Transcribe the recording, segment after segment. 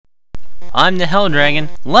I'm the Hell Dragon.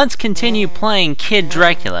 Let's continue playing Kid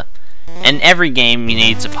Dracula. In every game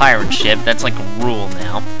needs a pirate ship, that's like a rule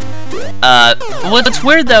now. What's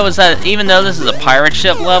weird though is that even though this is a pirate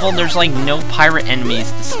ship level, there's like no pirate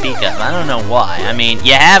enemies to speak of. I don't know why. I mean,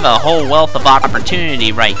 you have a whole wealth of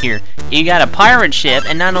opportunity right here. You got a pirate ship,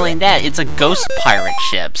 and not only that, it's a ghost pirate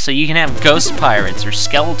ship. So you can have ghost pirates, or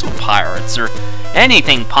skeletal pirates, or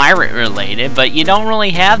anything pirate related, but you don't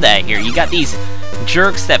really have that here. You got these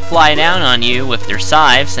jerks that fly down on you with their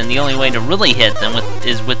scythes, and the only way to really hit them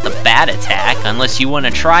is with the bat attack, unless you want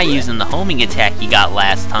to try using the homing attack you got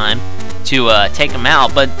last time to take them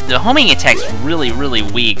out. But the homing attack's really, really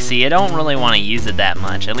weak, so you don't really want to use it that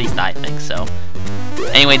much. At least I think so.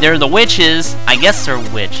 Anyway, they're the witches. I guess they're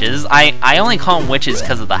witches. I only call them witches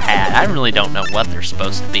because of the hat. I really don't know what they're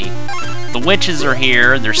supposed to be. The witches are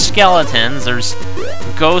here. There's skeletons. There's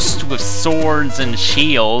ghosts with swords and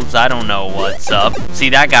shields. I don't know what's up. See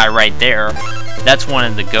that guy right there? That's one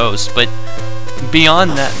of the ghosts. But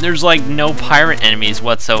beyond that, there's like no pirate enemies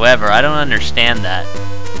whatsoever. I don't understand that.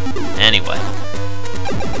 Anyway,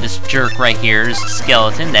 this jerk right here is a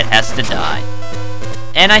skeleton that has to die.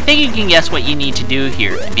 And I think you can guess what you need to do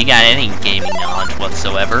here, if you got any gaming knowledge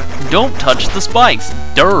whatsoever. Don't touch the spikes.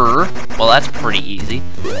 Durr. Well, that's pretty easy.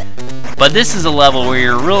 But this is a level where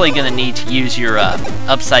you're really going to need to use your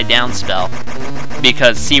upside down spell.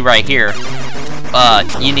 Because, see right here,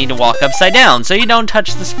 you need to walk upside down so you don't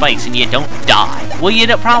touch the spikes and you don't die. Well, you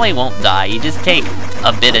probably won't die. You just take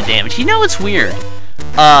a bit of damage. You know what's weird?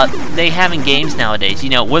 They have in games nowadays, you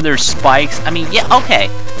know, where there's spikes. I mean, yeah, okay.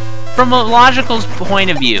 From a logical point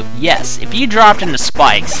of view, yes, if you dropped into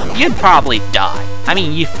spikes, you'd probably die. I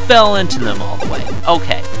mean, you fell into them all the way.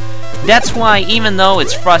 Okay. That's why, even though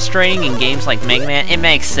it's frustrating in games like Mega Man, it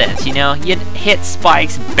makes sense, you know? You'd hit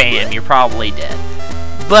spikes, bam, you're probably dead.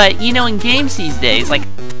 But, you know, in games these days, like,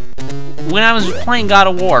 when I was playing God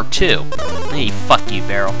of War 2, hey, fuck you,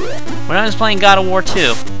 Barrel. When I was playing God of War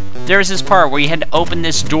 2, there was this part where you had to open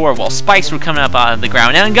this door while spikes were coming up out of the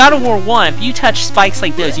ground. Now in God of War 1, if you touch spikes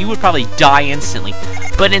like this, you would probably die instantly.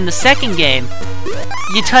 But in the second game,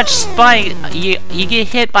 you touch spike, you get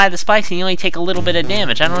hit by the spikes and you only take a little bit of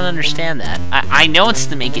damage. I don't understand that. I know it's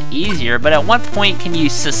to make it easier, but at what point can you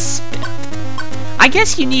suspend? I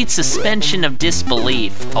guess you need suspension of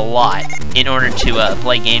disbelief a lot in order to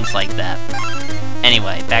play games like that.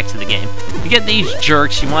 Anyway, back to the game. To get these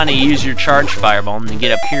jerks, you want to use your charge fireball, and to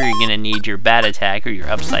get up here, you're going to need your bat attack or your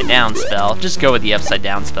upside down spell. Just go with the upside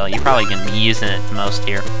down spell. You're probably going to be using it the most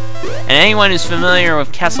here. And anyone who's familiar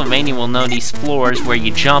with Castlevania will know these floors where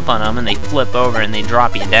you jump on them and they flip over and they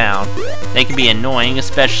drop you down. They can be annoying,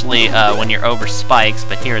 especially when you're over spikes,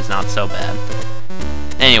 but here it's not so bad.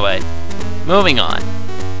 Anyway, moving on.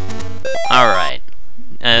 Alright.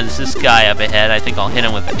 There's this guy up ahead. I think I'll hit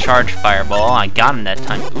him with a charge fireball. I got him that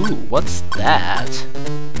time. Ooh, what's that?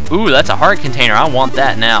 Ooh, that's a heart container. I want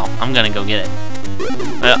that now. I'm gonna go get it.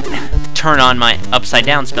 Turn on my upside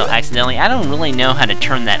down spell accidentally. I don't really know how to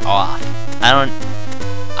turn that off.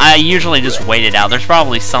 I usually just wait it out. There's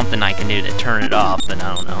probably something I can do to turn it off, but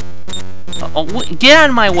I don't know. Oh, get out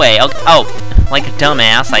of my way. Oh, like a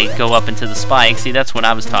dumbass, I go up into the spike. See, that's what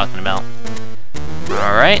I was talking about.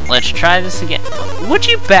 Alright, let's try this again. Would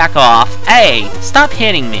you back off? Hey, stop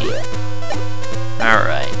hitting me.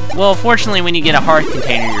 Alright. Well, fortunately, when you get a heart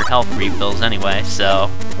container, your health refills anyway, so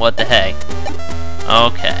what the heck.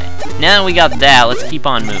 Okay. Now that we got that, let's keep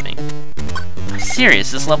on moving. I'm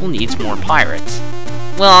serious, this level needs more pirates.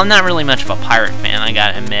 Well, I'm not really much of a pirate fan, I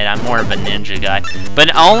gotta admit. I'm more of a ninja guy.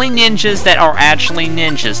 But only ninjas that are actually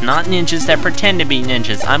ninjas, not ninjas that pretend to be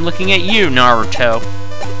ninjas. I'm looking at you, Naruto.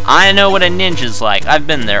 I know what a ninja's like. I've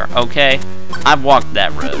been there, okay? I've walked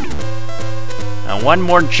that road. Now, one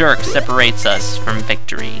more jerk separates us from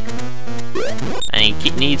victory. And he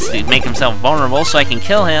needs to make himself vulnerable so I can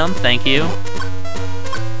kill him. Thank you.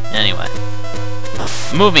 Anyway.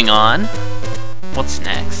 Moving on. What's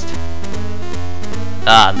next?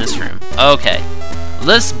 Ah, this room. Okay.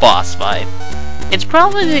 This boss fight. It's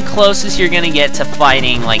probably the closest you're gonna get to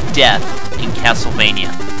fighting, like, death in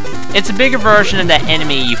Castlevania. It's a bigger version of that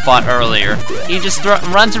enemy you fought earlier. He just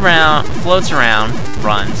runs around, floats around,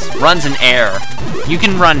 runs in air. You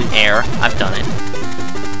can run in air. I've done it.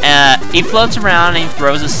 He floats around and he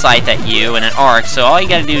throws a scythe at you and an arc, so all you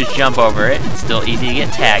gotta do is jump over it. It's still easy to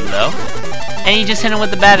get tagged, though. And you just hit him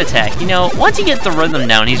with the bat attack. You know, once you get the rhythm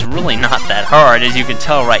down, he's really not that hard. As you can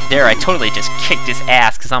tell right there, I totally just kicked his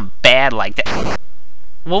ass because I'm bad like that.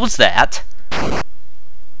 What was that?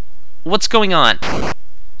 What's going on?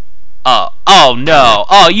 Oh no.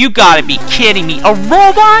 Oh, you gotta be kidding me. A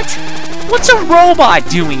robot? What's a robot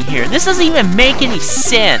doing here? This doesn't even make any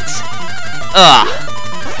sense. Ugh.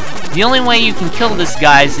 The only way you can kill this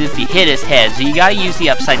guy is if you hit his head, so you gotta use the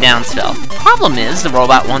upside down spell. Problem is, the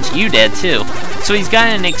robot wants you dead too. So he's got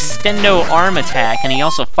an extendo arm attack, and he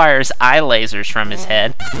also fires eye lasers from his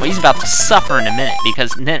head. Well, he's about to suffer in a minute,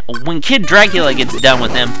 because then, when Kid Dracula gets done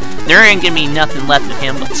with him, there ain't gonna be nothing left of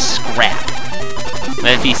him but scrap.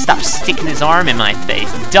 But if he stops sticking his arm in my face,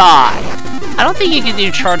 die! I don't think you can do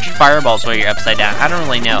charged fireballs while you're upside down. I don't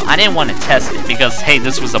really know. I didn't want to test it, because, hey,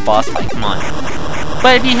 this was a boss fight, come on.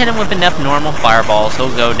 But if you hit him with enough normal fireballs,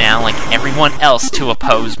 he'll go down like everyone else to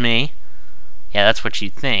oppose me. Yeah, that's what you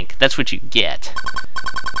think. That's what you get.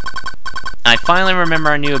 I finally remember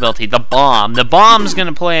our new ability, the bomb. The bomb's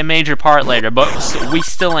gonna play a major part later, but we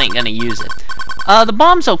still ain't gonna use it. The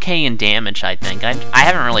bomb's okay in damage, I think. I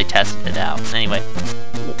haven't really tested it out. Anyway,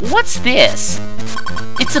 what's this?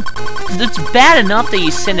 It's bad enough that you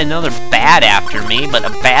send another bat after me, but a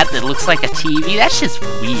bat that looks like a TV? That's just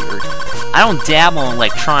weird. I don't dabble in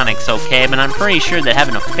electronics, okay, but I'm pretty sure that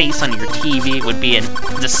having a face on your TV would be a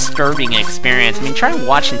disturbing experience. I mean, try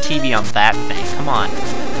watching TV on that thing. Come on.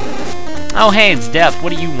 Oh, hey, it's Death.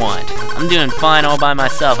 What do you want? I'm doing fine all by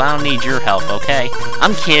myself. I don't need your help, okay?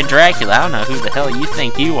 I'm Kid Dracula. I don't know who the hell you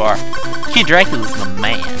think you are. Kid Dracula's the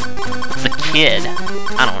man. The kid.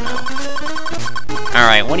 I don't know.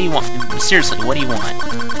 Alright, what do you want? Seriously, what do you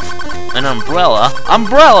want? An umbrella?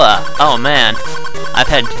 Umbrella! Oh, man. I've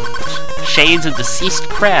had shades of deceased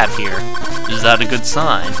crab here. Is that a good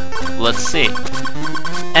sign? Let's see.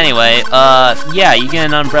 Anyway, yeah, you get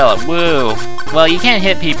an umbrella. Woo! Well, you can't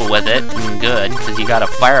hit people with it. Good, because you got a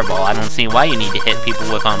fireball. I don't see why you need to hit people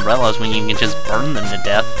with umbrellas when you can just burn them to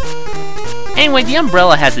death. Anyway, the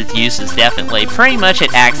umbrella has its uses, definitely. Pretty much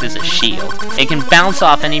it acts as a shield. It can bounce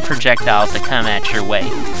off any projectiles that come at your way,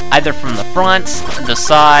 either from the front, the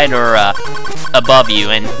side, or above you.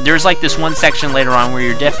 And there's like this one section later on where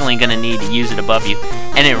you're definitely going to need to use it above you.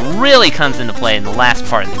 And it really comes into play in the last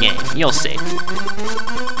part of the game. You'll see.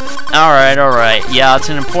 Alright. Yeah, it's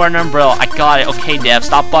an important umbrella. I got it. Okay, Dev,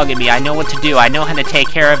 stop bugging me. I know what to do. I know how to take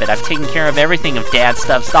care of it. I've taken care of everything of Dad's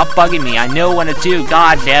stuff. Stop bugging me. I know what to do.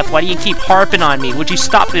 God, Dev, why do you keep harping on me? Would you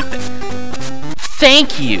stop it?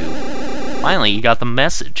 Thank you. Finally, you got the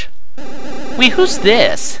message. Wait, who's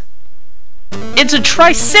this? It's a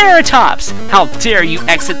Triceratops! How dare you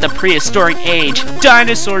exit the prehistoric age?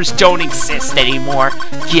 Dinosaurs don't exist anymore.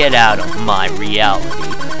 Get out of my reality.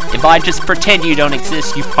 If I just pretend you don't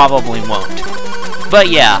exist, you probably won't. But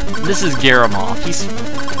yeah, this is Garamov. He's,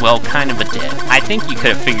 well, kind of a dick. I think you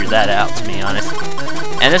could have figured that out, to be honest.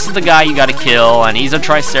 And this is the guy you gotta kill, and he's a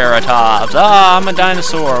Triceratops. Ah, I'm a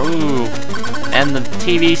dinosaur, ooh. And the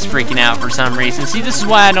TV's freaking out for some reason. See, this is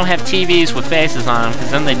why I don't have TVs with faces on them,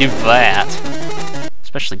 because then they do that.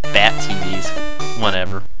 Especially bat TVs.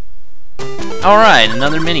 Whatever. Alright,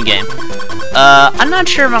 another minigame. I'm not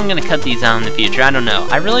sure if I'm going to cut these out in the future. I don't know.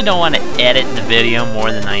 I really don't want to edit the video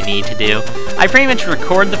more than I need to do. I pretty much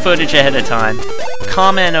record the footage ahead of time,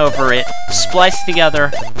 comment over it, splice it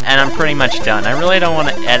together, and I'm pretty much done. I really don't want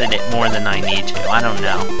to edit it more than I need to. I don't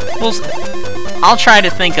know. I'll try to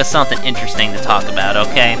think of something interesting to talk about,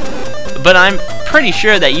 okay? But I'm pretty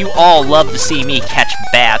sure that you all love to see me catch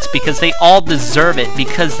bats because they all deserve it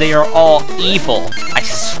because they are all evil. I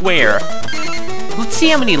swear. Let's see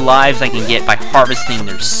how many lives I can get by harvesting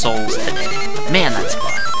their souls today. Man, that's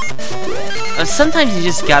fun. Sometimes you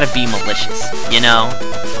just gotta be malicious, you know?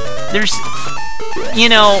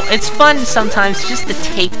 It's fun sometimes just to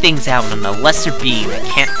take things out on a lesser being that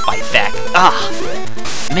can't fight back.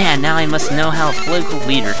 Man, now I must know how a political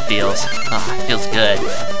leader feels. It feels good.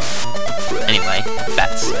 Anyway,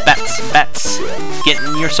 bats.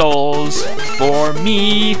 Getting your souls for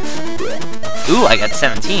me. Ooh, I got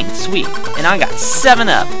 17. Sweet. And I got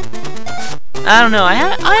 7-Up. I don't know. I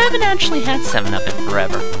haven't actually had 7-Up in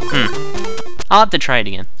forever. I'll have to try it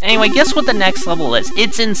again. Anyway, guess what the next level is?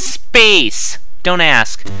 It's in space. Don't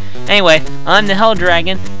ask. Anyway, I'm the Hell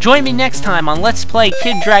Dragon. Join me next time on Let's Play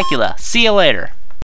Kid Dracula. See you later.